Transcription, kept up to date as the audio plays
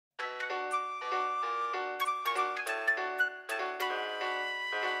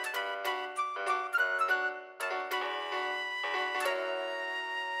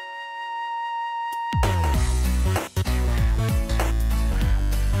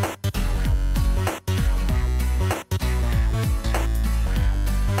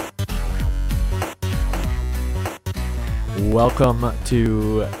Welcome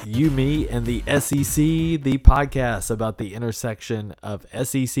to You, Me, and the SEC, the podcast about the intersection of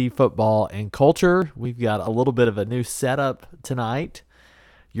SEC football and culture. We've got a little bit of a new setup tonight.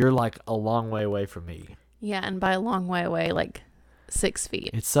 You're like a long way away from me. Yeah, and by a long way away, like 6 feet.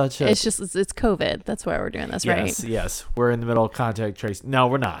 It's COVID. That's why we're doing this, right? Yes. We're in the middle of contact tracing. No,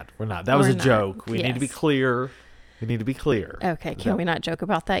 we're not. That was a joke. We need to be clear. Okay, can we not joke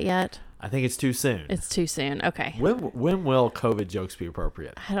about that yet? I think it's too soon. It's too soon. Okay. When will COVID jokes be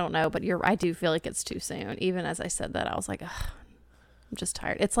appropriate? I don't know, but I do feel like it's too soon. Even as I said that, I was like, ugh, I'm just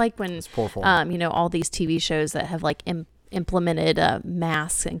tired. It's like when, all these TV shows that have like implemented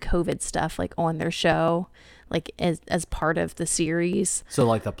masks and COVID stuff like on their show, like as part of the series. So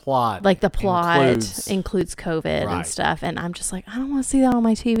like the plot includes COVID and stuff. And I'm just like, I don't want to see that on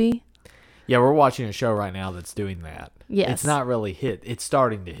my TV. Yeah, we're watching a show right now that's doing that. Yes. It's not really hit. It's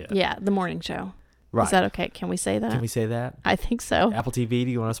starting to hit. Yeah, the morning show. Right. Is that okay? Can we say that? Can we say that? I think so. Apple TV,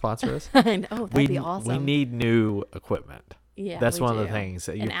 do you want to sponsor us? I know. That'd be awesome. We need new equipment. Yeah, that's one of the things.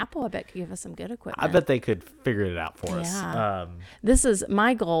 And Apple, I bet, could give us some good equipment. I bet they could figure it out for us.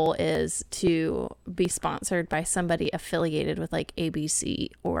 My goal is to be sponsored by somebody affiliated with like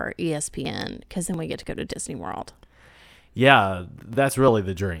ABC or ESPN, because then we get to go to Disney World. Yeah, that's really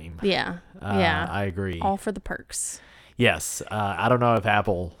the dream. Yeah. I agree. All for the perks. Yes. I don't know if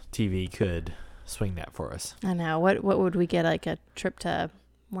Apple TV could swing that for us. I know. What would we get, like a trip to,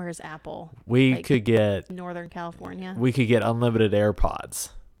 where's Apple? We could get Northern California. We could get unlimited AirPods.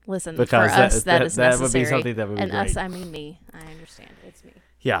 Listen, because for us, that is necessary. That would be something that would be great. And us, I mean me. I understand. It's me.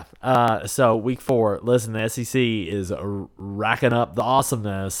 Yeah. So week 4, listen, the SEC is racking up the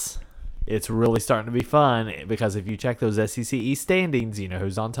awesomeness. It's really starting to be fun, because if you check those SEC East standings, you know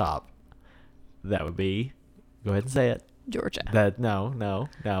who's on top. That would be, go ahead and say it, Georgia. No.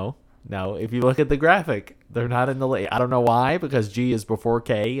 If you look at the graphic, they're not in the lead. I don't know why, because G is before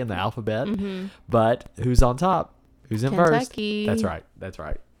K in the alphabet. Mm-hmm. But who's on top? Who's in Kentucky. first? That's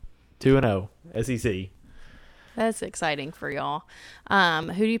right. 2-0 SEC. That's exciting for y'all.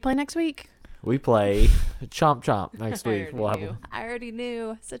 Who do you play next week? We play Chomp next week. I already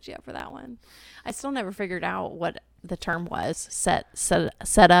knew. Set you up for that one. I still never figured out what the term was.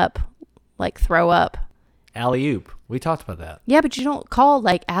 Set up, like throw up. Alley-oop. We talked about that. Yeah, but you don't call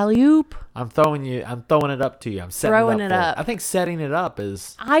like alley-oop. I'm throwing it up to you. I'm setting it up. I think setting it up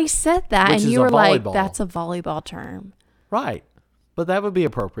is. I said that, and you were like, "That's a volleyball term." Right, but that would be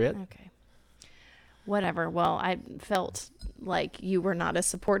appropriate. Okay. Whatever. Well, I felt like you were not as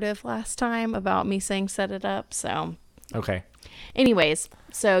supportive last time about me saying set it up. So. Okay. Anyways,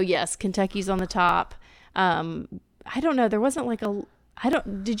 so yes, Kentucky's on the top. I don't know. There wasn't like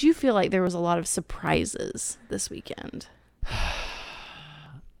did you feel like there was a lot of surprises this weekend?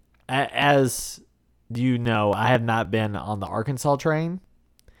 As you know, I have not been on the Arkansas train.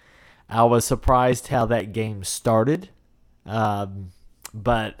 I was surprised how that game started.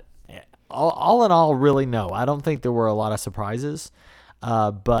 But all in all, really, no. I don't think there were a lot of surprises.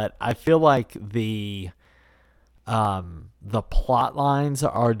 But I feel like the plot lines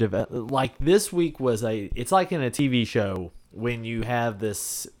are like this week it's like in a TV show when you have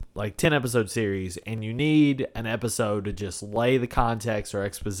this like 10 episode series and you need an episode to just lay the context or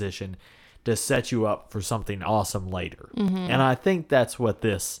exposition to set you up for something awesome later. Mm-hmm. And I think that's what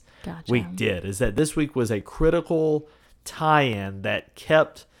this week did, is that this week was a critical tie-in that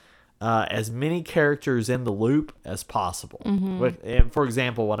kept as many characters in the loop as possible. Mm-hmm. And for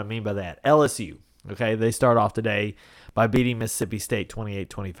example, what I mean by that, LSU, okay, they start off today by beating Mississippi State 28-25.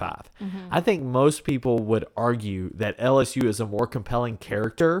 Mm-hmm. I think most people would argue that LSU is a more compelling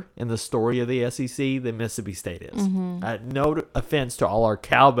character in the story of the SEC than Mississippi State is. Mm-hmm. No offense to all our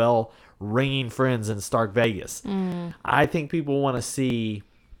cowbell ringing friends in Stark Vegas. Mm. I think people want to see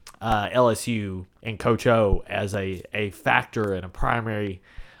LSU and Coach O as a factor and a primary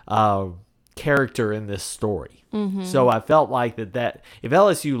character in this story. Mm-hmm. So I felt like that if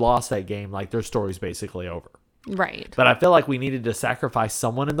LSU lost that game, like their story's basically over. Right. But I feel like we needed to sacrifice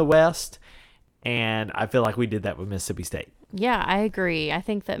someone in the West, and I feel like we did that with Mississippi State. Yeah, I agree. I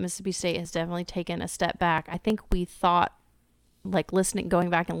think that Mississippi State has definitely taken a step back. I think we thought, like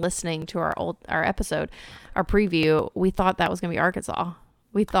going back and listening to our episode, our preview, we thought that was going to be Arkansas.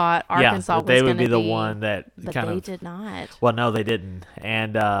 We thought Arkansas was going to be. They would be the one that but they did not. Well, no, they didn't.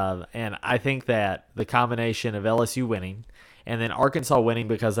 And I think that the combination of LSU winning and then Arkansas winning,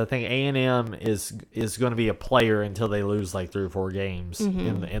 because I think A&M is going to be a player until they lose like 3 or 4 games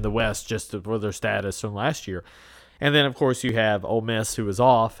in the West, just for their status from last year. And then, of course, you have Ole Miss, who is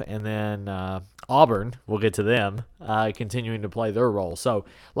off, and then Auburn, we'll get to them, continuing to play their role. So,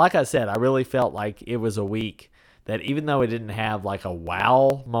 like I said, I really felt like it was a week that even though it didn't have like a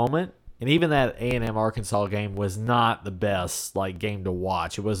wow moment, and even that A&M Arkansas game was not the best like game to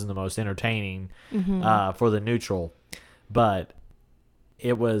watch. It wasn't the most entertaining for the neutral, but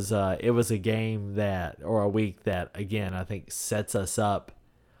it was a game or a week that, again, I think sets us up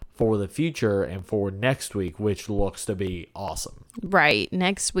for the future and for next week, which looks to be awesome. Right.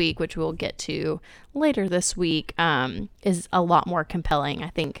 Next week, which we'll get to later this week, is a lot more compelling. I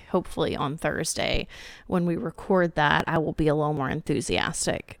think hopefully on Thursday when we record that, I will be a little more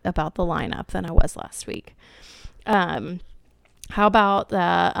enthusiastic about the lineup than I was last week. How about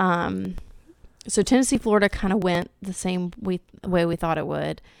the so Tennessee, Florida kind of went the same way we thought it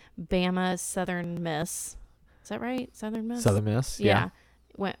would. Bama, Southern Miss. Is that right? Southern Miss? Southern Miss, yeah.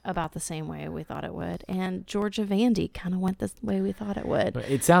 Went about the same way we thought it would. And Georgia Vandy kind of went the way we thought it would.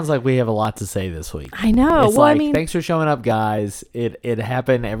 It sounds like we have a lot to say this week. I know. It's thanks for showing up, guys. It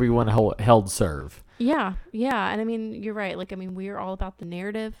happened. Everyone held serve. Yeah. Yeah. And I mean, you're right. We're all about the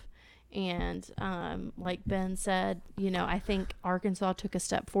narrative. And like Ben said, I think Arkansas took a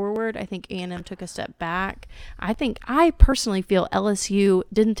step forward. I think A&M took a step back. I personally feel LSU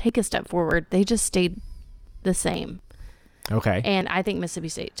didn't take a step forward. They just stayed the same. Okay. And I think Mississippi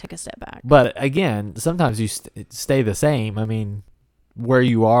State took a step back. But again, sometimes you stay the same. I mean, where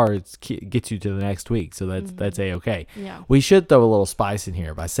you are gets you to the next week, so that's A-okay. Yeah. We should throw a little spice in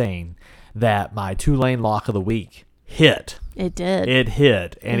here by saying that my Tulane lock of the week hit. It did. It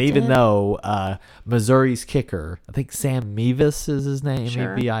hit. And even though Missouri's kicker, I think Sam Mevis is his name,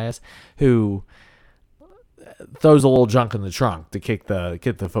 sure. M-E-V-I-S, who throws a little junk in the trunk to kick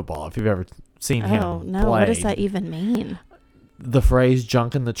the football. If you've ever seen him play. What does that even mean? The phrase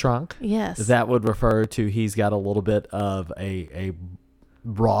junk in the trunk? Yes. That would refer to he's got a little bit of a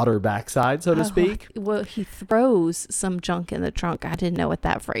broader backside, so to speak. Well, he throws some junk in the trunk. I didn't know what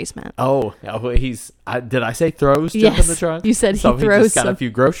that phrase meant. Oh, did I say throws junk in the trunk? You said so he throws. He just got a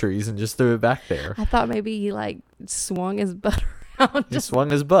few groceries and just threw it back there. I thought maybe he swung his butt around. Just swung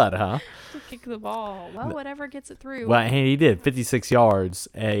his butt, huh? To kick the ball. Well, whatever gets it through. Well, and he did 56 yards.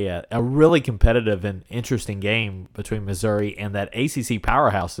 A really competitive and interesting game between Missouri and that ACC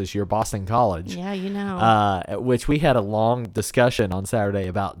powerhouse this year, Boston College. Yeah, which we had a long discussion on Saturday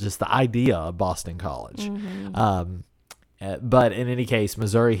about just the idea of Boston College. Mm-hmm. But in any case,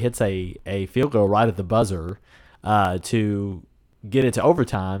 Missouri hits a field goal right at the buzzer to get it to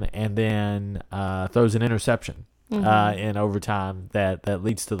overtime, and then throws an interception. In overtime that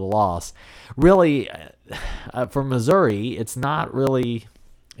leads to the loss. Really, for Missouri, it's not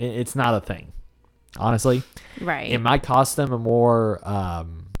a thing, honestly. Right. It might cost them a more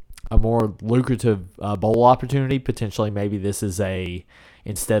lucrative bowl opportunity. Potentially, maybe this is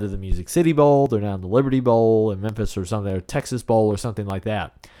instead of the Music City Bowl, they're now in the Liberty Bowl in Memphis or something, or Texas Bowl or something like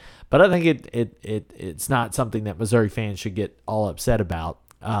that. But I think it's not something that Missouri fans should get all upset about.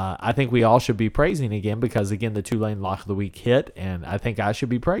 I think we all should be praising again because, again, the Tulane lock of the week hit, and I think I should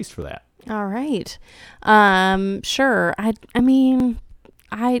be praised for that. All right. Sure. I'm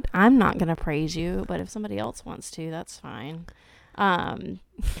not going to praise you, but if somebody else wants to, that's fine.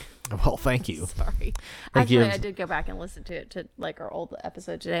 Well, thank you. Sorry. Actually, I did go back and listen to it, our old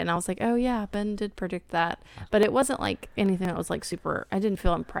episode today, and I was like, oh, yeah, Ben did predict that. But it wasn't anything that was super, I didn't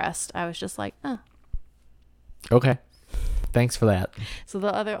feel impressed. I was just like, Okay. Thanks for that. So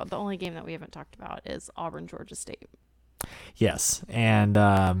the only game that we haven't talked about is Auburn, Georgia State. Yes, and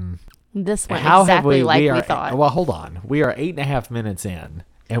this went exactly we thought. Well, hold on. We are 8.5 minutes in,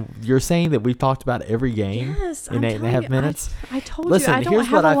 and you're saying that we've talked about every game in 8.5 minutes. I told Listen, you. I don't here's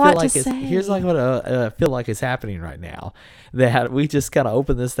have what a lot like to say. Here's what I feel like is happening right now. That we just kind of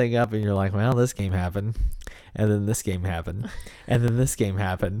open this thing up, and you're like, well, this game happened. And then this game happened. And then this game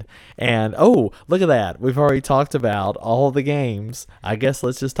happened. And, oh, look at that. We've already talked about all of the games. I guess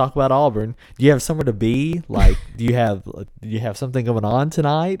let's just talk about Auburn. Do you have somewhere to be? Do you have something going on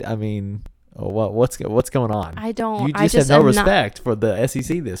tonight? I mean, what's going on? I don't. You just have no respect for the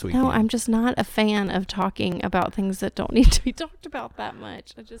SEC this weekend. No, I'm just not a fan of talking about things that don't need to be talked about that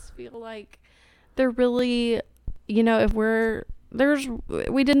much. I just feel like they're really, if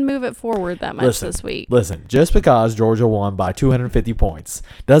we didn't move it forward that much this week. Listen, just because Georgia won by 250 points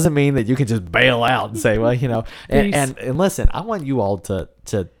doesn't mean that you can just bail out and say, well, and listen, I want you all to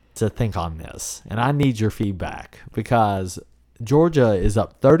think on this, and I need your feedback because Georgia is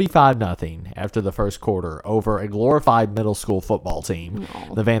up 35-0 after the first quarter over a glorified middle school football team,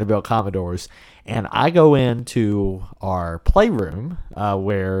 the Vanderbilt Commodores. And I go into our playroom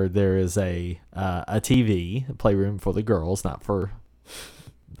where there is a TV, playroom for the girls, not for,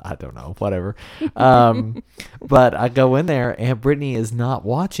 I don't know, whatever. But I go in there and Brittany is not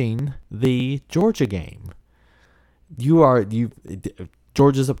watching the Georgia game.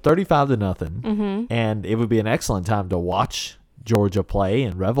 Georgia's up 35-0, Mm-hmm. and it would be an excellent time to watch Georgia play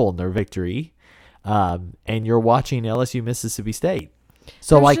and revel in their victory. And you're watching LSU Mississippi State.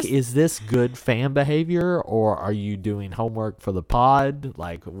 So, is this good fan behavior, or are you doing homework for the pod?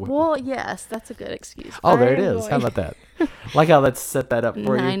 Well, yes, that's a good excuse. Oh, there it is. How about that? Like how let's set that up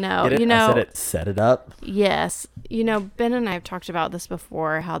for you. I know. Get it? I said it. Set it up. Yes. Ben and I have talked about this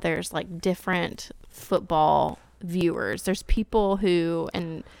before, how there's different football viewers. There's people who,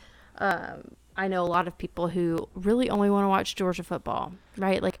 and I know a lot of people who really only want to watch Georgia football,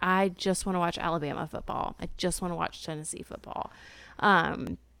 right? I just want to watch Alabama football. I just want to watch Tennessee football.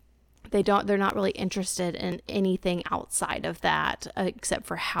 They're not really interested in anything outside of that, except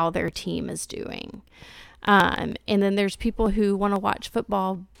for how their team is doing. And then there's people who want to watch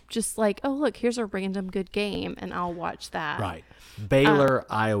football just oh, look, here's a random good game, and I'll watch that. Right. Baylor,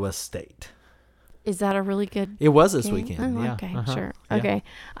 Iowa State. Is that a really good It was this game? weekend. Oh, yeah. okay, Uh-huh. sure. Yeah. Okay.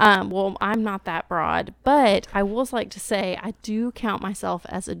 Well, I'm not that broad, but I will like to say I do count myself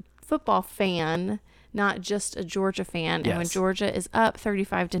as a football fan, not just a Georgia fan. And when Yes. Georgia is up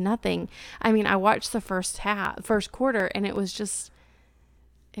 35-0, I mean, I watched the first quarter, and it was just,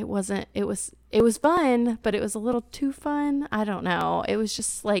 it was fun, but it was a little too fun. I don't know. It was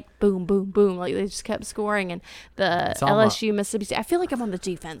just boom, boom, boom. They just kept scoring, and the LSU Mississippi State. I feel like I'm on the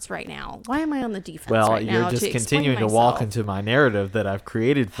defense right now. Why am I on the defense right now? Well, you're just continuing to walk into my narrative that I've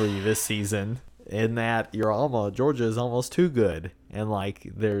created for you this season, in that Georgia is almost too good, and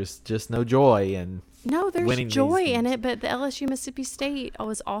there's just no joy in. No, there's winning joy these in games. it, but the LSU Mississippi State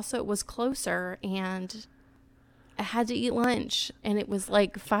was closer, and I had to eat lunch, and it was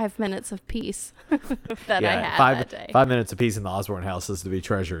 5 minutes of peace that I had that day. 5 minutes apiece in the Osborne house is to be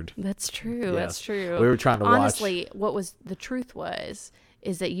treasured. That's true. Yes. That's true. We were trying to Honestly, what was the truth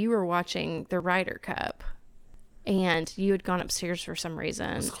is that you were watching the Ryder Cup, and you had gone upstairs for some reason.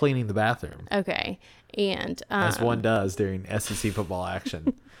 I was cleaning the bathroom. Okay, and As one does during SEC football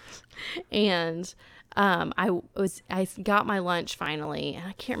action. And I got my lunch finally, and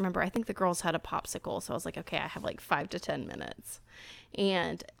I can't remember. I think the girls had a popsicle, so I was like, okay, I have 5 to 10 minutes,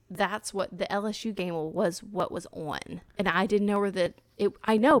 and that's what the LSU game was. What was on, and I didn't know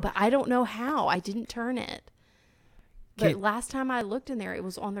I know, but I don't know how. I didn't turn it. But last time I looked in there, it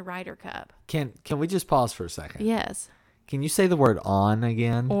was on the Ryder Cup. Can we just pause for a second? Yes. Can you say the word "on"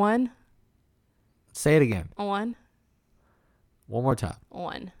 again? On. Say it again. On. One more time.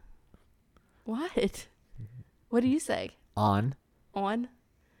 On. What? What do you say? On. On.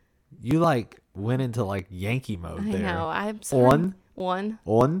 You went into Yankee mode there. I know. I'm sorry. On.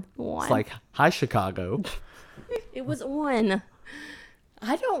 On. It's hi Chicago. It was on.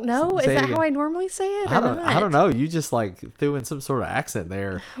 I don't know. Is Say it that again. how I normally say it? I don't know. You just threw in some sort of accent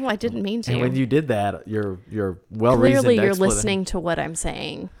there. Oh, I didn't mean to. And when you did that, your well-reasoned Clearly, you're explanation- listening to what I'm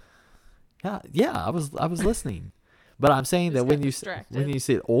saying. Yeah, I was listening. But I'm saying that when you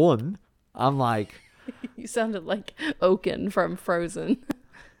said on, I'm like, You sounded like Oaken from Frozen.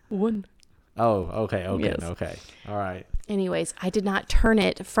 One. oh, okay, Yes. okay. All right. Anyways, I did not turn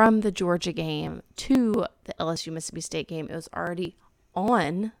it from the Georgia game to the LSU Mississippi State game. It was already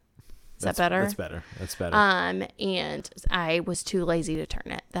on. Is that better? That's better. And I was too lazy to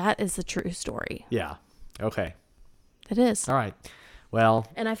turn it. That is the true story. Yeah. Okay. It is. All right. Well,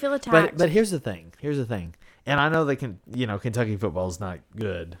 And I feel attacked. but here's the thing. And I know Kentucky football is not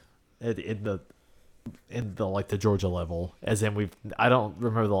good in the the Georgia level, as in I don't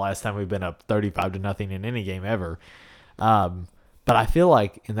remember the last time we've been up 35-0 in any game ever. But I feel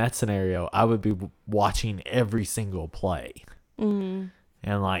like in that scenario, I would be watching every single play. Mm-hmm.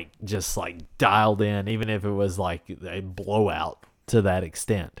 And just dialed in, even if it was a blowout to that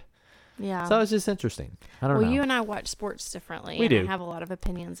extent. Yeah. So it's just interesting. I don't know. Well, you and I watch sports differently. We do. I have a lot of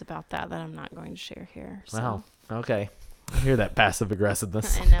opinions about that I'm not going to share here. So. Wow. Okay. I hear that passive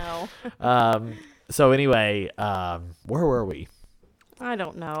aggressiveness. I know. So anyway, where were we? I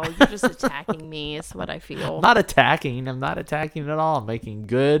don't know. You're just attacking me is what I feel. I'm not attacking at all. I'm making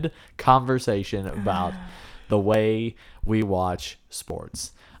good conversation about the way we watch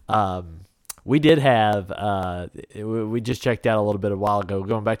sports. We did have, we just checked out a little bit a while ago,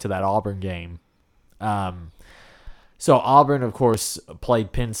 going back to that Auburn game. So Auburn, of course,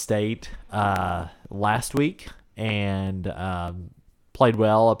 played Penn State last week and played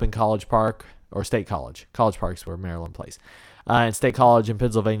well up in College Park, or State College. College Park's where Maryland plays. And State College in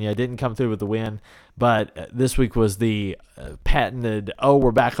Pennsylvania didn't come through with the win, but this week was the patented,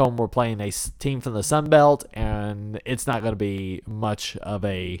 we're back home, we're playing a team from the Sun Belt, and it's not going to be much of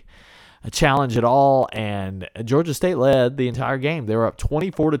a challenge at all. And Georgia State led the entire game. They were up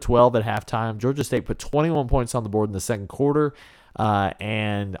 24-12 at halftime. Georgia State put 21 points on the board in the second quarter.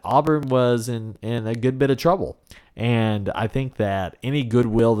 And Auburn was in a good bit of trouble. And I think that any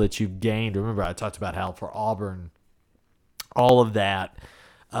goodwill that you've gained, remember I talked about how for Auburn, all of that,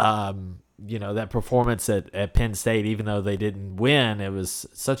 that performance at Penn State, even though they didn't win, it was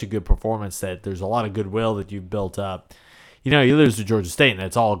such a good performance that there's a lot of goodwill that you've built up. You lose to Georgia State and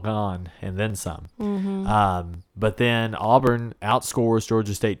it's all gone and then some. Mm-hmm. But then Auburn outscores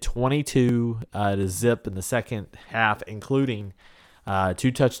Georgia State 22-0 in the second half, including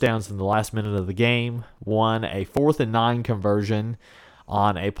 2 touchdowns in the last minute of the game. One, a 4th and 9 conversion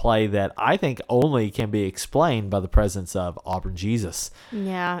on a play that I think only can be explained by the presence of Auburn Jesus.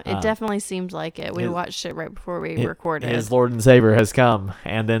 Yeah, it definitely seemed like it. We watched it right before we recorded. His Lord and Savior has come.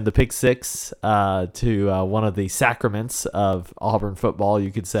 And then the pick six to one of the sacraments of Auburn football,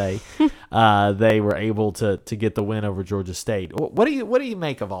 you could say. They were able to get the win over Georgia State. What do you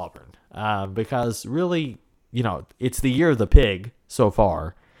make of Auburn? Because really, it's the year of the pig so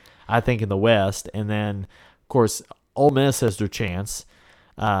far, I think, in the West. And then, of course, Ole Miss has their chance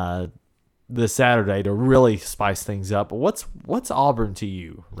this Saturday to really spice things up. What's Auburn to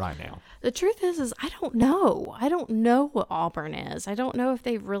you right now? The truth is I don't know. I don't know what Auburn is. I don't know if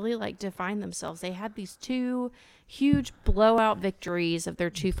they've really defined themselves. They had these 2 huge blowout victories of their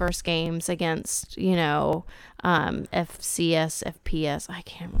 2 first games against, FCS, FPS. I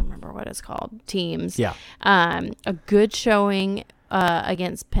can't remember what it's called. Teams. Yeah. A good showing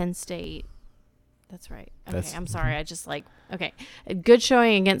against Penn State. That's right. Okay, I'm sorry. I just okay. A good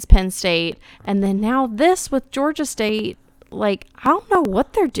showing against Penn State. And then now this with Georgia State. I don't know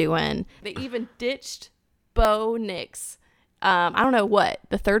what they're doing. They even ditched Bo Nix. I don't know what,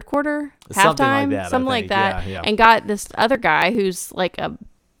 the third quarter? Halftime? Something like that. Yeah. And got this other guy who's a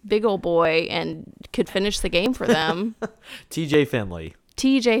big old boy and could finish the game for them. TJ Finley.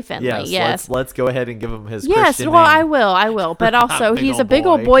 Yes. Let's go ahead and give him his Yes, Christian well, name. I will. But also, he's a big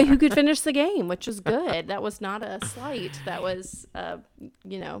old boy who could finish the game, which is good. That was not a slight. That was,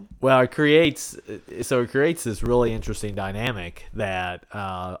 Well, it creates this really interesting dynamic that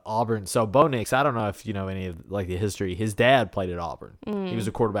Auburn. So Bo Nix, I don't know if you know any of the history. His dad played at Auburn. He was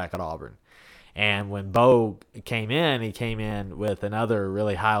a quarterback at Auburn. And when Bo came in, he came in with another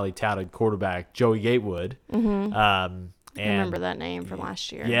really highly touted quarterback, Joey Gatewood. Mm-hmm. I remember that name from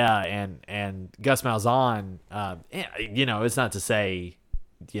last year. Yeah, and Gus Malzahn, it's not to say,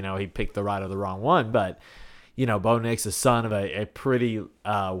 he picked the right or the wrong one, but, Bo Nix is son of a pretty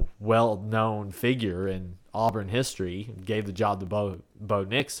well-known figure in Auburn history, gave the job to Bo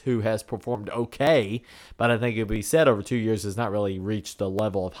Nix, who has performed okay, but I think it would be said over 2 years has not really reached the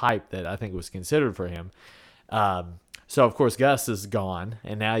level of hype that I think was considered for him. So, of course, Gus is gone,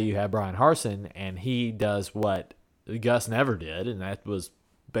 and now you have Brian Harsin, and he does what Gus never did, and that was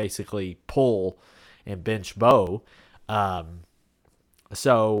basically pull and bench Bo.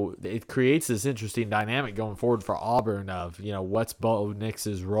 So it creates this interesting dynamic going forward for Auburn of, what's Bo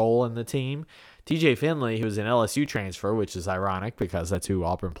Nix's role in the team. TJ Finley, who's an LSU transfer, which is ironic because that's who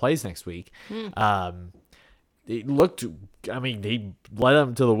Auburn plays next week. He led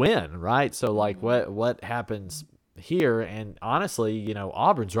them to the win, right? So, what happens here? And honestly,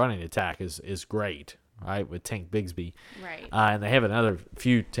 Auburn's running attack is great. Right, with Tank Bigsby. Right. And they have another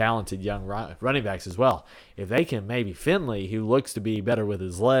few talented young running backs as well. If they can maybe Finley, who looks to be better with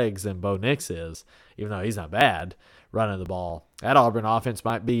his legs than Bo Nix is, even though he's not bad running the ball, that Auburn offense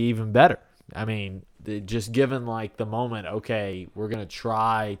might be even better. I mean, just given the moment, okay, we're going to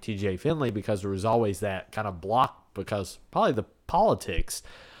try TJ Finley because there was always that kind of block because probably the politics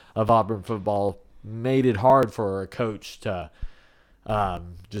of Auburn football made it hard for a coach to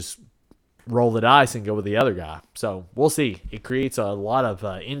just roll the dice and go with the other guy. So we'll see. It creates a lot of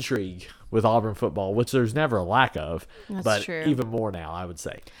intrigue with Auburn football, which there's never a lack of. That's true. Even more now, I would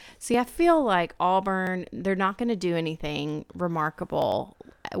say. See, I feel like Auburn, they're not going to do anything remarkable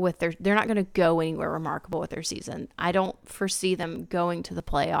with they're not going to go anywhere remarkable with their season. I don't foresee them going to the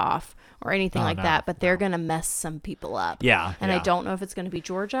playoff or anything that, but they're going to mess some people up. Yeah. And I don't know if it's going to be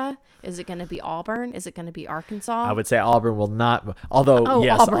Georgia. Is it going to be Auburn? Is it going to be Arkansas? I would say Auburn will not, although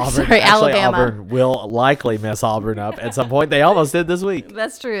yes, Alabama. Auburn will likely mess Auburn up at some point. They almost did this week.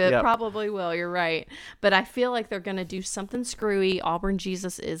 That's true. It probably will. You're right. But I feel like they're going to do something screwy. Auburn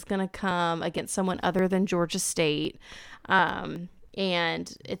Jesus is going to come against someone other than Georgia State.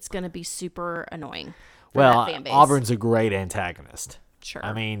 And it's going to be super annoying for that fan base. Auburn's a great antagonist. Sure.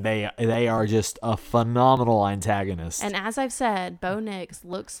 I mean, they are just a phenomenal antagonist. And as I've said, Bo Nix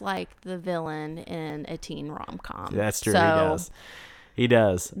looks like the villain in a teen rom-com. That's true. He does. He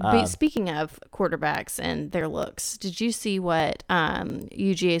does. Speaking of quarterbacks and their looks, did you see what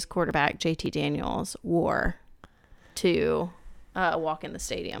UGA's quarterback JT Daniels wore to walk in the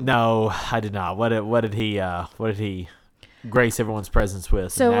stadium? No, I did not. What did he grace everyone's presence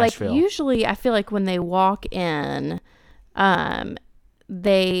with? So in Nashville? like usually, I feel like when they walk in,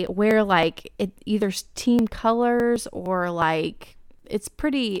 they wear like either team colors or like it's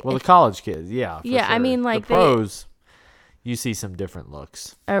pretty. Well, the college kids, yeah. Yeah, sure. I mean, like the pros, you see some different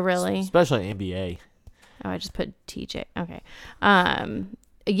looks. Oh, really? Especially NBA. Oh, I just put TJ. Okay.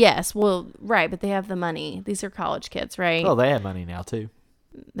 Yes. Well, right, but they have the money. These are college kids, right? Oh, they have money now too.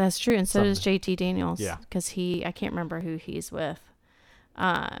 That's true, and so does JT Daniels. Yeah. Because I can't remember who he's with.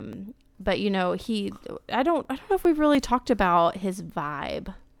 But you know, I don't know if we've really talked about his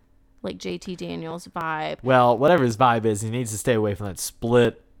vibe, like JT Daniels' vibe. Well, whatever his vibe is, he needs to stay away from that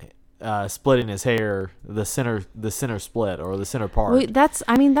splitting his hair, the center split or the center part. Well,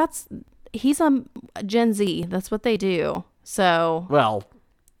 he's a Gen Z. That's what they do. So. Well,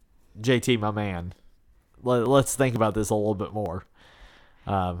 JT, my man, let's think about this a little bit more.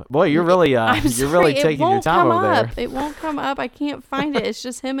 Boy, you're really taking your time over there. It won't come up. I can't find it. It's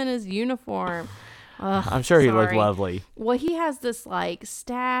just him in his uniform. Ugh, I'm sure he looked lovely. Well, he has this like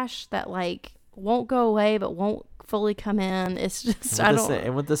stash that like won't go away but won't fully come in. It's just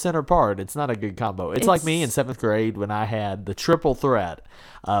and with the center part, it's not a good combo. It's like me in 7th grade when I had the triple threat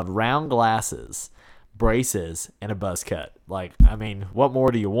of round glasses, braces, and a buzz cut. Like, I mean, what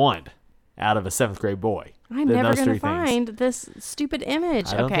more do you want out of a 7th grade boy? I'm never going to find this stupid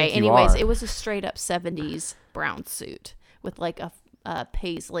image. Okay, anyways, it was a straight up 70s brown suit with like a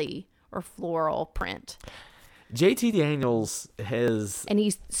paisley or floral print. JT Daniels and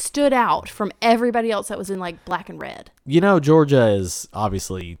he stood out from everybody else that was in like black and red. You know, Georgia is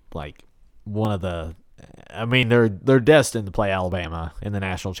obviously like one of the, I mean, they're destined to play Alabama in the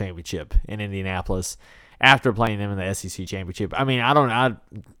national championship in Indianapolis after playing them in the SEC championship. I mean,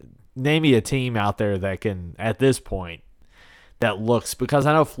 name me a team out there that can, at this point, that looks, because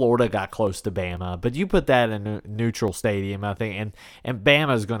I know Florida got close to Bama, but you put that in a neutral stadium, I think, and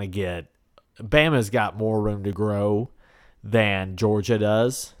Bama's got more room to grow than Georgia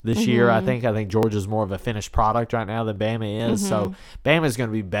does this year. I think Georgia's more of a finished product right now than Bama is. So Bama's going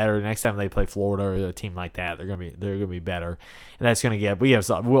to be better next time they play Florida or a team like that. They're going to be better, and that's going to get.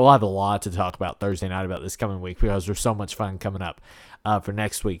 We'll have a lot to talk about Thursday night about this coming week because there's so much fun coming up for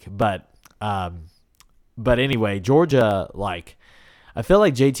next week. But anyway, Georgia, like, I feel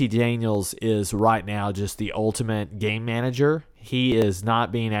like JT Daniels is right now just the ultimate game manager. He is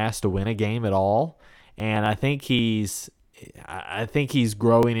not being asked to win a game at all, and I think he's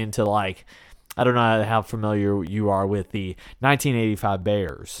growing into, like, I don't know how familiar you are with the 1985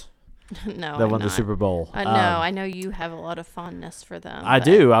 Bears. No, that won the Super Bowl. No, I know you have a lot of fondness for them. I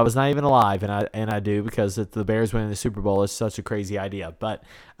do. I was not even alive, and I do, because the Bears winning the Super Bowl is such a crazy idea. But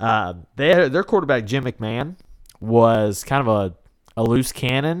their quarterback Jim McMahon was kind of a loose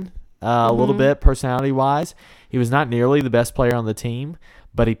cannon, a little bit personality wise. He was not nearly the best player on the team,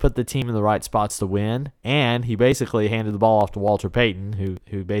 but he put the team in the right spots to win, and he basically handed the ball off to Walter Payton,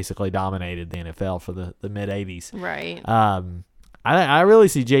 who basically dominated the NFL for the mid '80s. Right. I really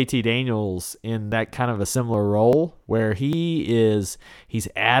see JT Daniels in that kind of a similar role where he's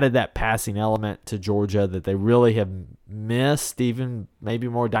added that passing element to Georgia that they really have missed, even maybe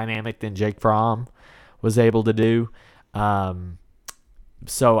more dynamic than Jake Fromm was able to do.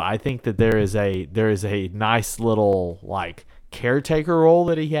 So I think that there is a nice little like caretaker role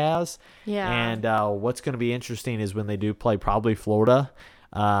that he has. Yeah. And what's going to be interesting is when they do play probably Florida,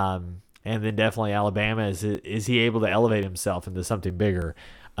 and then definitely Alabama, is he able to elevate himself into something bigger?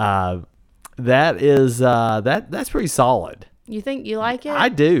 That's pretty solid. You think you like it? I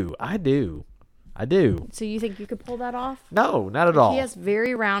do. So you think you could pull that off? No, not at all. He has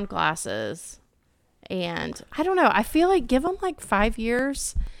very round glasses. And I don't know. I feel like give him like 5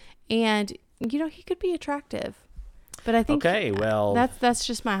 years and, he could be attractive. But I think that's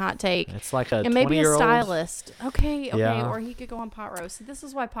just my hot take. It's like a 20-year-old. And maybe a stylist. Okay. Yeah. Or he could go on Pot Roast. This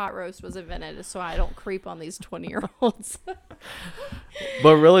is why Pot Roast was invented, so I don't creep on these 20-year-olds.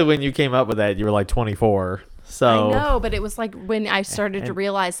 But really, when you came up with that, you were like 24. So I know, but it was like when I started to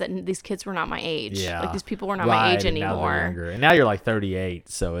realize that these kids were not my age. Yeah. Like these people were not my age anymore. And now you're like 38,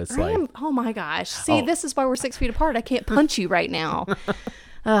 so it's oh my gosh. See, this is why we're 6 feet apart. I can't punch you right now.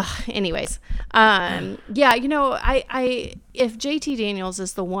 Anyways, I if JT Daniels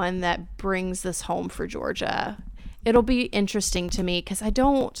is the one that brings this home for Georgia, it'll be interesting to me because I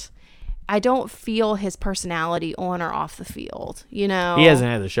don't feel his personality on or off the field. He hasn't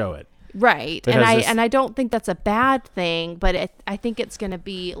had to show it. Right. And I don't think that's a bad thing, but I think it's going to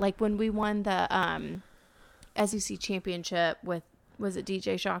be like when we won the SEC championship with, was it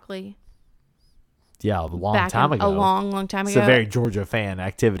DJ Shockley? Yeah, a long time ago. A long time ago. It's a very Georgia fan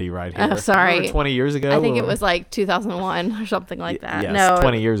activity right here. Oh, sorry. Remember 20 years ago? I think it was like 2001 or something like that. Yes, no,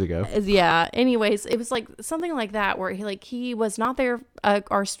 20 years ago. Yeah. Anyways, it was like something like that where he was not there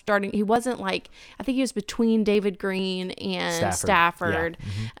or starting. He wasn't like, I think he was between David Green and Stafford.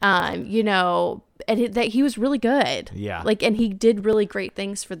 Yeah. Mm-hmm. And that he was really good. Yeah. Like, and he did really great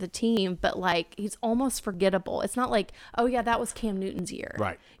things for the team, but like, he's almost forgettable. It's not like, oh yeah, that was Cam Newton's year.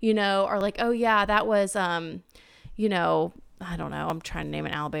 Right. Or like, oh yeah, that was, I don't know. I'm trying to name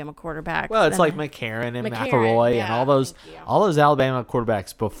an Alabama quarterback. Well, it's like McCarron and McElroy and all those Alabama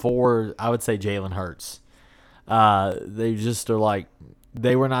quarterbacks before, I would say, Jalen Hurts. They just are like,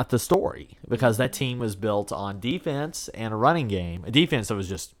 they were not the story because that team was built on defense and a running game. A defense that was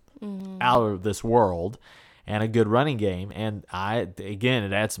just out of this world and a good running game. And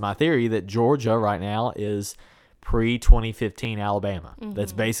it adds to my theory that Georgia right now is pre-2015 Alabama.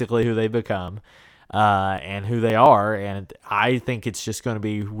 That's basically who they've become. And who they are, and I think it's just going to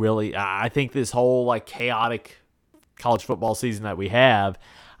be really. I think this whole like chaotic college football season that we have,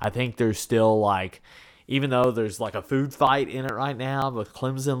 I think there's still like, even though there's like a food fight in it right now with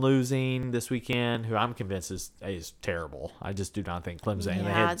Clemson losing this weekend, who I'm convinced is terrible. I just do not think Clemson. Yeah,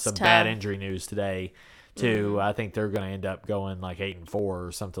 they had some bad injury news today too. I think they're going to end up going like 8-4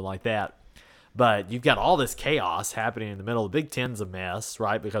 or something like that. But you've got all this chaos happening in the middle. The Big Ten's a mess,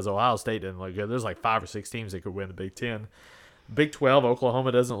 right? Because Ohio State didn't look good. There's like 5 or 6 teams that could win the Big Ten. Big 12,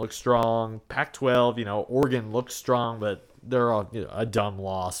 Oklahoma doesn't look strong. Pac-12, Oregon looks strong, but they're a dumb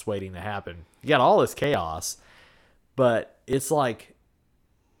loss waiting to happen. You got all this chaos, but it's like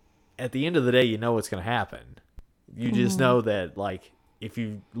at the end of the day, you know what's going to happen. You just know that, like, if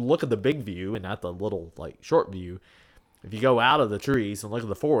you look at the big view and not the little, like, short view, if you go out of the trees and look at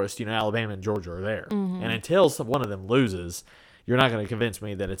the forest, Alabama and Georgia are there. And until one of them loses, you're not going to convince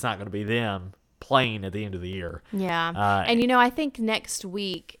me that it's not going to be them playing at the end of the year. Yeah. And, I think next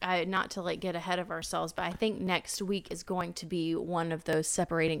week, not to like get ahead of ourselves, but I think next week is going to be one of those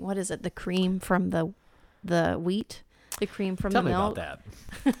separating, what is it, the cream from the wheat? The cream from the milk? Tell me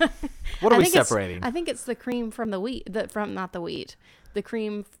about that. What are we separating? I think it's the cream from the wheat, not the wheat. The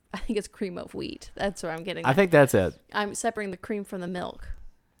cream, I think it's cream of wheat. That's where I'm getting I think that's it. I'm separating the cream from the milk,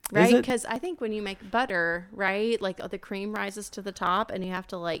 right? Because I think when you make butter, right, like the cream rises to the top and you have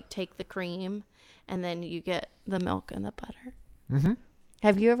to like take the cream and then you get the milk and the butter. Mm-hmm.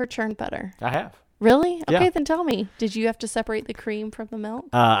 Have you ever churned butter? I have. Really? Okay, yeah. Then tell me. Did you have to separate the cream from the milk?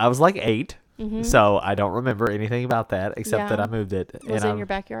 I was like 8, so I don't remember anything about that except that I moved it. Was it in your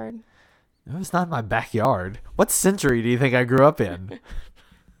backyard? No, it's not in my backyard. What century do you think I grew up in?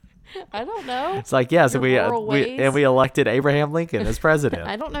 I don't know. It's like, so we elected Abraham Lincoln as president.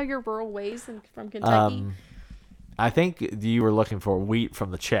 I don't know your rural ways from Kentucky. I think you were looking for wheat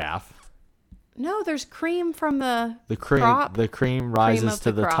from the chaff. No, there's cream from the cream. crop. The cream rises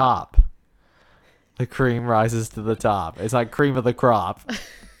to the top. The cream rises to the top. It's like cream of the crop.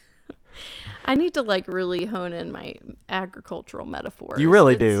 I need to like really hone in my agricultural metaphors. You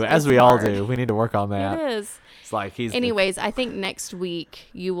really do, as we all do. We need to work on that. It is. It's like Anyways, I think next week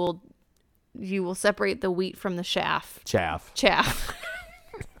you will separate the wheat from the chaff. Chaff.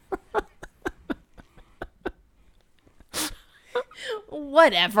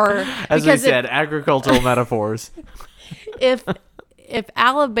 Whatever. As we said, agricultural metaphors. If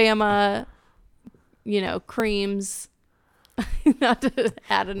Alabama, creams. Not to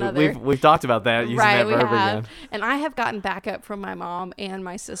add another. We've talked about that. Using that verb again. And I have gotten backup from my mom and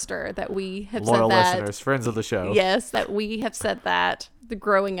my sister that we have Loyal said that. listeners, friends of the show. Yes, that we have said that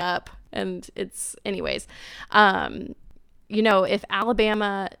growing up, and it's anyways. If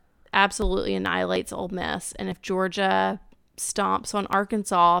Alabama absolutely annihilates Ole Miss, and if Georgia stomps on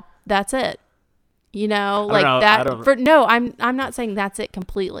Arkansas, that's it. I'm not saying that's it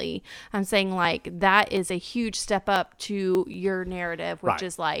completely. I'm saying like that is a huge step up to your narrative, which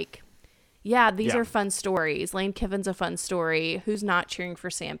is like, these are fun stories. Lane Kiffin's a fun story. Who's not cheering for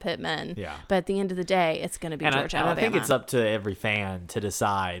Sam Pittman? Yeah. But at the end of the day, it's going to be Georgia, Alabama. I think it's up to every fan to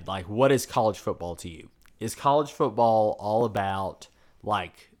decide, like, what is college football to you? Is college football all about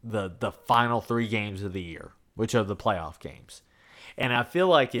like the final 3 games of the year, which are the playoff games? And I feel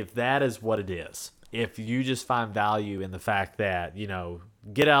like if that is what it is, if you just find value in the fact that,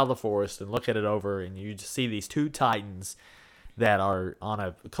 get out of the forest and look at it over and you just see these 2 titans that are on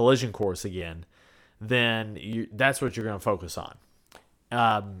a collision course again, then that's what you're going to focus on.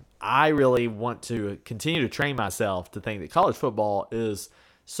 I really want to continue to train myself to think that college football is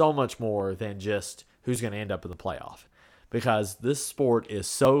so much more than just who's going to end up in the playoff. Because this sport is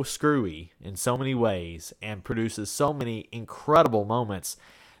so screwy in so many ways and produces so many incredible moments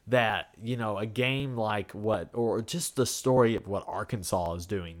that, a game like or just the story of what Arkansas is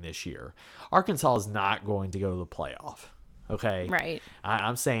doing this year. Arkansas is not going to go to the playoff. Okay? Right.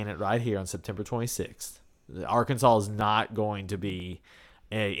 I'm saying it right here on September 26th. Arkansas is not going to be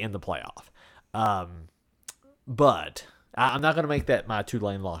in the playoff. But I'm not going to make that my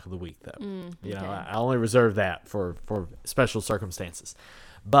Tulane lock of the week, though. Okay. I only reserve that for special circumstances.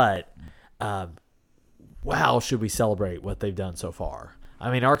 But, wow, should we celebrate what they've done so far. I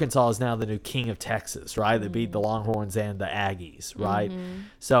mean, Arkansas is now the new king of Texas, right? They beat the Longhorns and the Aggies, right?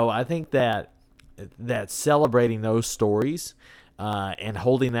 So I think that celebrating those stories and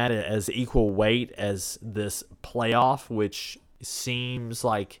holding that as equal weight as this playoff, which seems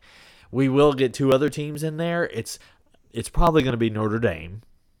like we will get 2 other teams in there, it's probably going to be Notre Dame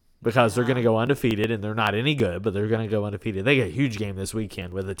because they're going to go undefeated, and they're not any good, but they're going to go undefeated. They get a huge game this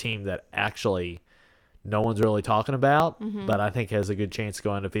weekend with a team that actually no one's really talking about, but I think has a good chance to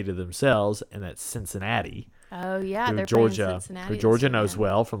go undefeated themselves, and that's Cincinnati. Oh, yeah. They're Georgia. Cincinnati. Georgia knows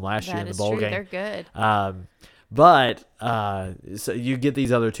well from last year in the bowl game. They're good. But so you get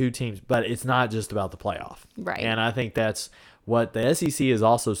these other 2 teams, but it's not just about the playoff. Right. And I think that's what the SEC is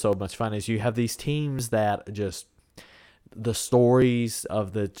also so much fun is you have these teams that just the stories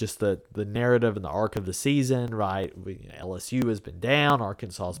of the narrative and the arc of the season, right? LSU has been down,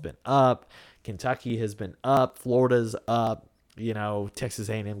 Arkansas has been up, Kentucky has been up, Florida's up, Texas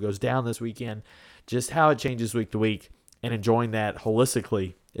A&M goes down this weekend. Just how it changes week to week and enjoying that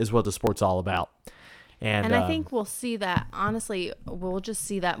holistically is what the sport's all about. And I think we'll see that, honestly, we'll just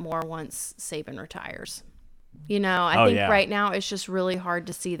see that more once Saban retires. I think right now it's just really hard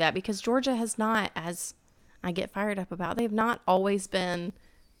to see that because Georgia has not, as I get fired up about, they have not always been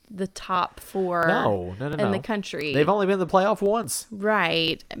the top 4 in the country. They've only been in the playoff once.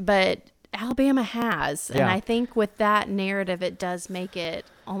 Right. But Alabama has. And I think with that narrative, it does make it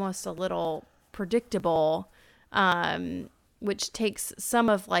almost a little predictable, which takes some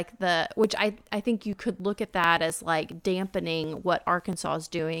of which I think you could look at that as like dampening what Arkansas is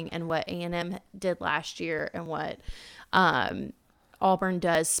doing and what A&M did last year and what Auburn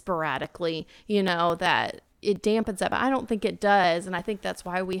does sporadically, that it dampens that. But I don't think it does. And I think that's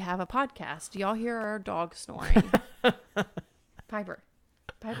why we have a podcast. Y'all hear our dog snoring. Piper.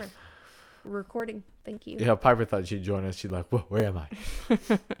 Recording. Thank you. Yeah, Piper thought she'd join us. She's like, whoa, where am I?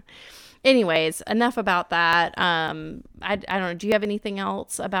 Anyways, enough about that. I don't know. Do you have anything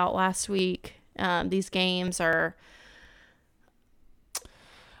else about last week? These games are.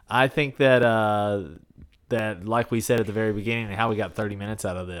 I think that like we said at the very beginning, how we got 30 minutes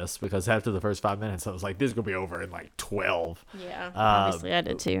out of this, because after the first 5 minutes, I was like, this is going to be over in like 12. Yeah, obviously I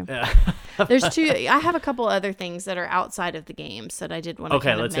did too. There's 2. I have a couple other things that are outside of the games that I did want to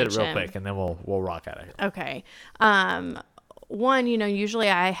Okay, let's hit it real quick, and then we'll rock out of here. Okay. One, usually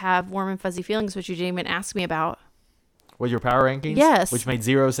I have warm and fuzzy feelings, which you didn't even ask me about. What, your power rankings? Yes. Which made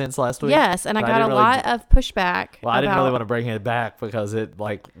 0 sense last week? Yes, and I got a lot of pushback. Well, I didn't really want to bring it back because it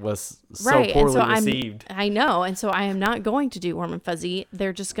was so poorly received. I know, and so I am not going to do warm and fuzzy.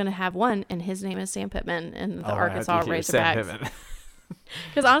 They're just going to have one, and his name is Sam Pittman, and the Arkansas Razorbacks.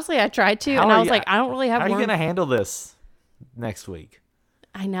 Because honestly, I tried to, and I was like, I don't really have. How are you going to handle this next week?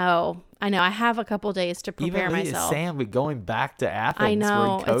 I know. I have a couple days to prepare myself. Sam, but going back to Athens. I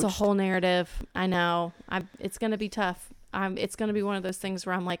know. It's a whole narrative. I know. It's going to be tough. It's going to be one of those things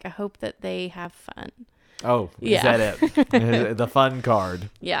where I'm like, I hope that they have fun. Oh, is that it? The fun card.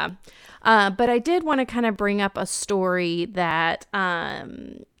 Yeah. But I did want to kind of bring up a story that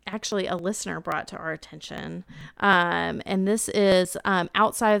actually a listener brought to our attention. And this is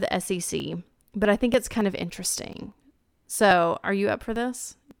outside of the SEC, but I think it's kind of interesting. So are you up for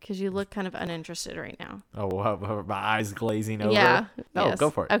this? Because you look kind of uninterested right now. Oh, wow, my eyes glazing over. Yeah. Oh, yes.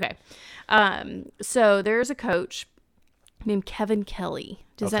 Go for it. Okay. So there's a coach named Kevin Kelly.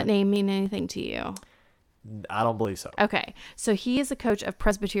 Does that name mean anything to you? I don't believe so. Okay. So he is a coach of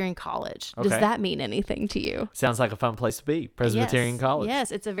Presbyterian College. Does that mean anything to you? Sounds like a fun place to be. Presbyterian College.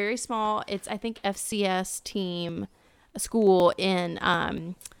 Yes. It's a very small, I think, FCS team school in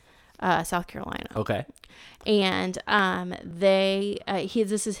South Carolina. Okay. And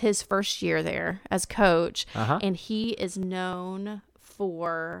this is his first year there as coach, and he is known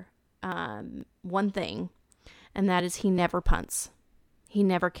for one thing, and that is he never punts. He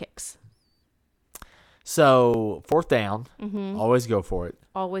never kicks. So 4th down, always go for it.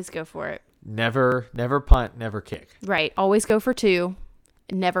 Always go for it. Never punt, never kick. Right. Always go for 2,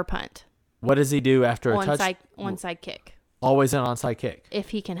 never punt. What does he do after a touchdown? Onside kick. Always an onside kick. If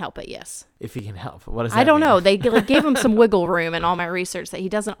he can help it, yes. If he can help. What does that I don't mean? know. They gave him some wiggle room in all my research that he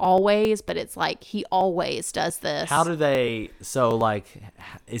doesn't always, but it's like he always does this. How do they, so like,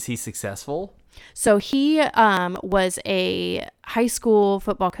 is he successful? So he was a high school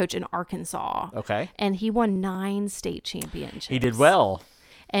football coach in Arkansas. Okay. And he won 9 state championships. He did well.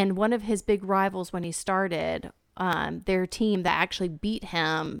 And one of his big rivals when he started, their team that actually beat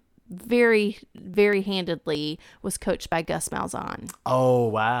him very, very handedly was coached by Gus Malzahn. Oh,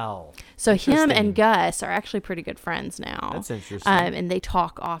 wow. So him and Gus are actually pretty good friends now. That's interesting. And they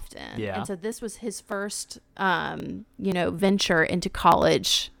talk often. Yeah. And so this was his first, venture into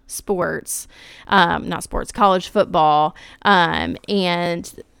college sports, college football.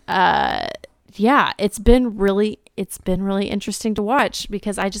 It's been really interesting to watch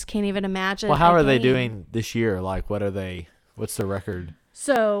because I just can't even imagine. Well, how are they doing this year? Like, what's their record?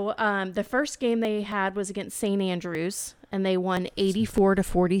 So the first game they had was against St. Andrews, and they won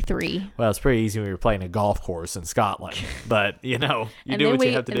 84-43. Well, it's pretty easy when you're playing a golf course in Scotland, but you do what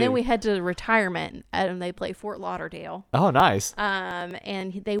you have to do. And then we head to retirement, and they play Fort Lauderdale. Oh, nice.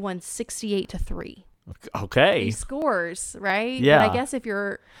 And they won 68-3. Okay. He scores, right? Yeah. But I guess if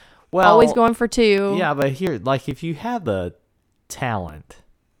you're always going for 2. Yeah, but here, like, if you have the talent,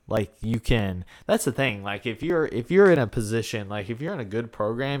 like, you can. That's the thing. Like, if you're in a position, like, if you're in a good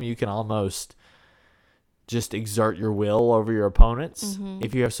program, you can almost just exert your will over your opponents. Mm-hmm.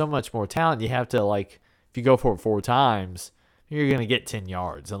 If you have so much more talent, you have to, like, if you go for it 4 times, you're going to get 10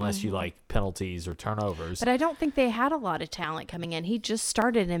 yards unless you like penalties or turnovers. But I don't think they had a lot of talent coming in. He just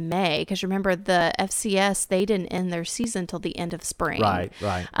started in May because remember the FCS, they didn't end their season till the end of spring. Right.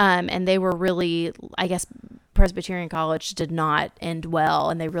 And they were really, I guess, Presbyterian College did not end well,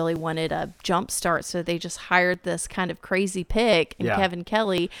 and they really wanted a jump start, so they just hired this kind of crazy pick in Kevin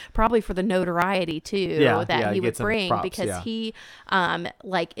Kelly, probably for the notoriety too that he would bring props, because he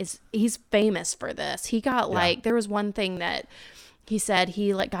he's famous for this. He got there was one thing that he said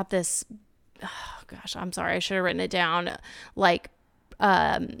he got this. Oh gosh, I'm sorry, I should have written it down.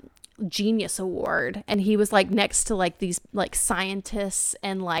 Genius Award, and he was next to these scientists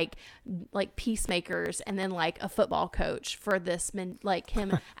and like peacemakers, and then a football coach for this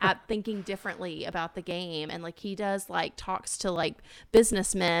him at thinking differently about the game, and he does talks to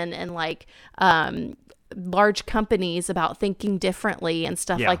businessmen and large companies about thinking differently and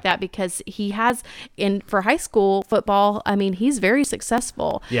stuff like that, because he has for high school football, I mean, he's very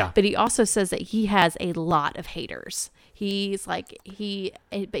successful, but he also says that he has a lot of haters. He's but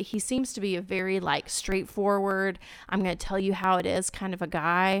he seems to be a very straightforward, I'm going to tell you how it is kind of a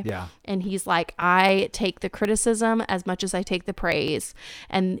guy. Yeah. And he's I take the criticism as much as I take the praise.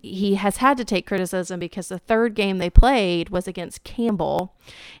 And he has had to take criticism because the third game they played was against Campbell,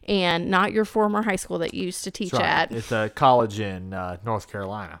 and not your former high school that you used to teach at. It's a college in North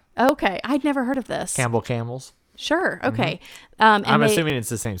Carolina. Okay. I'd never heard of this. Campbell Camels. Sure. Okay. Mm-hmm. I'm assuming it's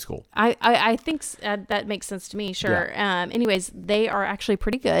the same school. I think that makes sense to me. Sure. Yeah. Anyways, they are actually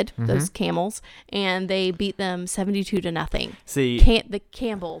pretty good, those Camels, and they beat them 72-0. See, the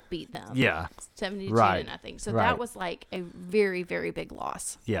Campbell beat them. Yeah. 72-0. So that was a very, very big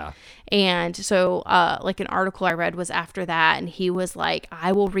loss. Yeah. And so, an article I read was after that, and he was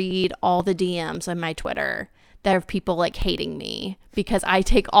I will read all the DMs on my Twitter. There are people hating me because I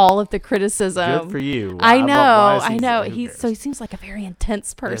take all of the criticism. Good for you. I know. He seems like a very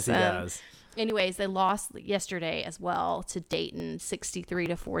intense person. Yes, he does. Anyways, they lost yesterday as well to Dayton,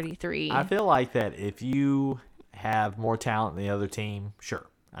 63-43. I feel like that if you have more talent than the other team, sure.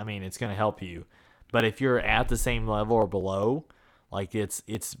 I mean, it's going to help you. But if you're at the same level or below, it's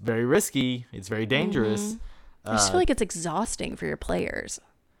very risky. It's very dangerous. Mm-hmm. I just feel like it's exhausting for your players.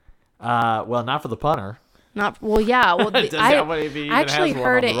 Well, not for the punter. I actually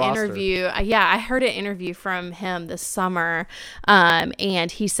heard an interview. I heard an interview from him this summer,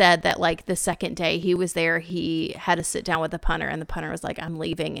 and he said that the second day he was there, he had to sit down with the punter, and the punter was like, "I'm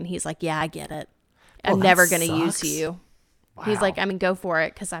leaving," and he's like, "Yeah, I get it. I'm never going to use you." Wow. He's like, go for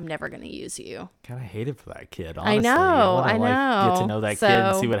it because I'm never going to use you. Kind of hated for that kid, honestly. I know. Get to know that kid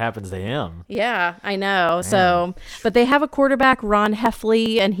and see what happens to him. Yeah, I know. Man. So, but they have a quarterback, Ron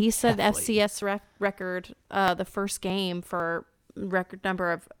Heffley, and he said FCS record, the first game for record number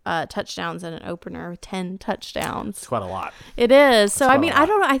of touchdowns in an opener, 10 touchdowns. It's quite a lot. It is. So, I mean, I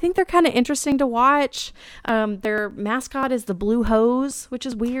don't know. I think they're kind of interesting to watch. Their mascot is the Blue Hose, which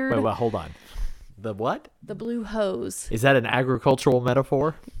is weird. Wait, hold on. The what? The blue hose. Is that an agricultural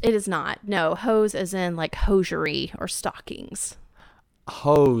metaphor? It is not. No, hose as in hosiery or stockings.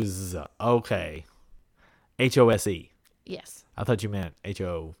 Hose. Okay. HOSE. Yes. I thought you meant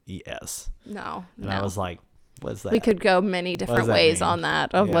HOES. No. And I was like, What's that? We could go many different ways mean? on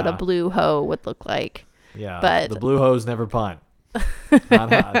that of what a blue hoe would look like. Yeah, but the blue hose never punt.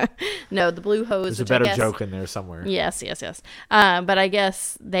 No, the blue hose. There's a better joke in there somewhere. Yes. But I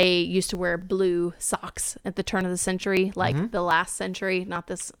guess they used to wear blue socks at the turn of the century, like the last century, not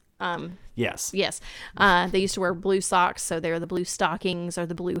this. Yes. They used to wear blue socks, so they're the blue stockings or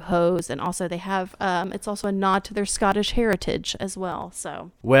the blue hose, and also they have. It's also a nod to their Scottish heritage as well.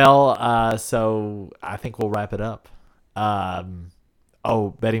 So. Well, so I think we'll wrap it up.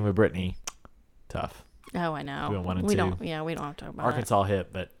 Betting with Brittany, tough. Oh, I know. We 1 and 2. We don't have to talk about Arkansas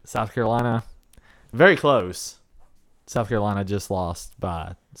hit, but South Carolina, very close. South Carolina just lost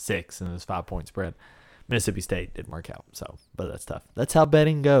by 6, and it was 5-point spread. Mississippi State didn't work out, but that's tough. That's how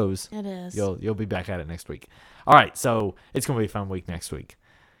betting goes. It is. You'll be back at it next week. All right, so it's gonna be a fun week next week.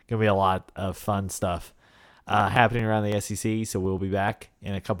 Gonna be a lot of fun stuff happening around the SEC. So we'll be back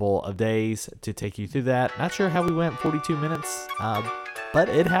in a couple of days to take you through that. Not sure how we went 42 minutes, but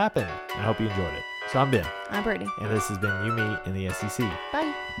it happened. I hope you enjoyed it. So I'm Ben. I'm Brittany. And this has been You Me in the SEC.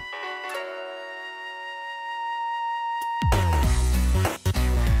 Bye.